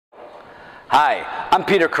Hi, I'm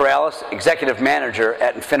Peter Korallus, Executive Manager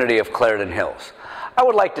at Infiniti of Clarendon Hills. I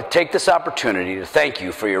would like to take this opportunity to thank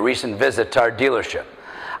you for your recent visit to our dealership.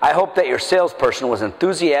 I hope that your salesperson was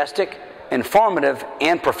enthusiastic, informative,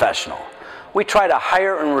 and professional. We try to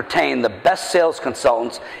hire and retain the best sales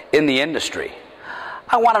consultants in the industry.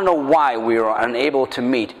 I want to know why we were unable to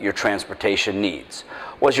meet your transportation needs.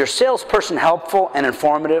 Was your salesperson helpful and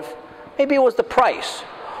informative? Maybe it was the price.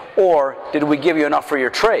 Or did we give you enough for your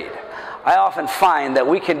trade? I often find that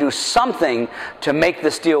we can do something to make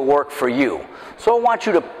this deal work for you. So I want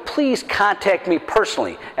you to please contact me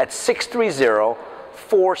personally at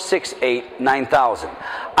 630-468-9000.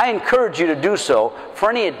 I encourage you to do so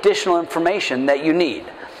for any additional information that you need.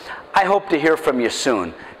 I hope to hear from you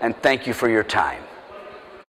soon, and thank you for your time.